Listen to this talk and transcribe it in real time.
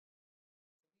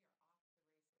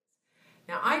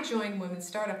Now, I joined Women's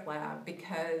Startup Lab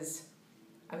because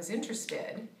I was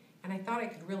interested and I thought I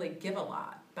could really give a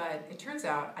lot, but it turns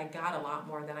out I got a lot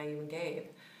more than I even gave.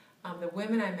 The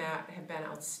women I met have been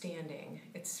outstanding.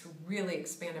 It's really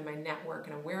expanded my network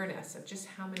and awareness of just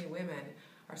how many women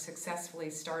are successfully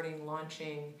starting,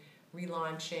 launching,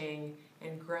 relaunching,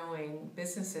 and growing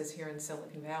businesses here in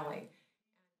Silicon Valley.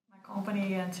 My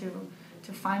company, and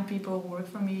to find people who work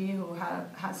for me who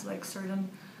has like certain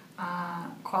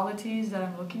qualities that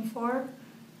I'm looking for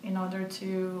in order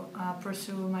to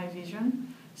pursue my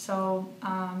vision. So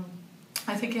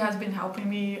I think it has been helping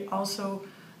me also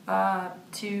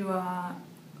to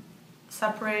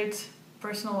separate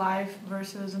personal life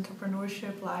versus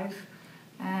entrepreneurship life.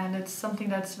 And it's something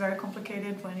that's very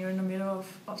complicated when you're in the middle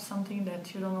of something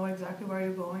that you don't know exactly where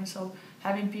you're going. So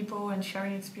having people and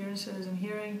sharing experiences and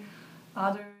hearing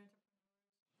other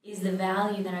is the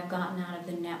value that I've gotten out of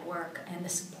the network and the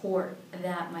support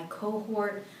that my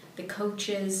cohort, the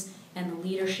coaches, and the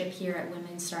leadership here at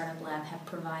Women's Startup Lab have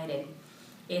provided.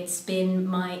 It's been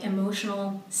my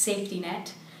emotional safety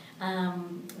net.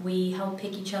 We help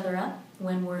pick each other up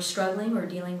when we're struggling or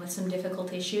dealing with some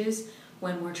difficult issues,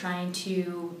 when we're trying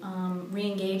to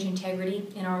re-engage integrity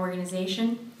in our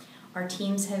organization. Our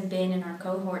teams have been, and our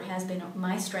cohort has been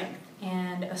my strength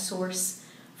and a source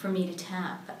for me to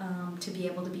tap to be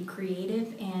able to be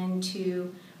creative and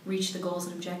to reach the goals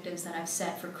and objectives that I've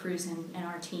set for Cruz and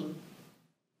our team.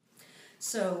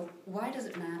 So why does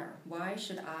it matter? Why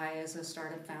should I, as a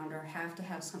startup founder, have to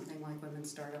have something like Women's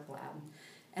Startup Lab?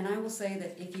 And I will say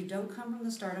that if you don't come from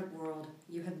the startup world,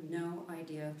 you have no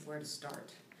idea where to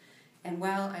start. And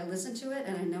while I listen to it,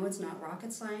 and I know it's not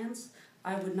rocket science,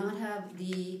 I would not have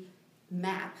the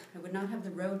map, I would not have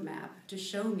the roadmap to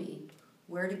show me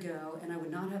where to go, and I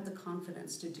would not have the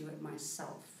confidence to do it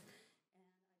myself.